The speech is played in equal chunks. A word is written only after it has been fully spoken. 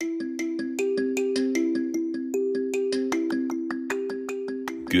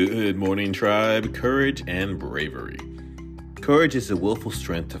Good morning, tribe. Courage and bravery. Courage is the willful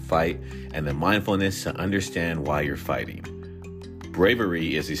strength to fight and the mindfulness to understand why you're fighting.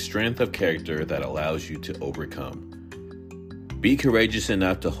 Bravery is the strength of character that allows you to overcome. Be courageous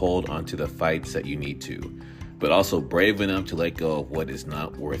enough to hold on to the fights that you need to, but also brave enough to let go of what is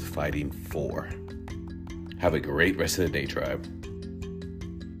not worth fighting for. Have a great rest of the day, tribe.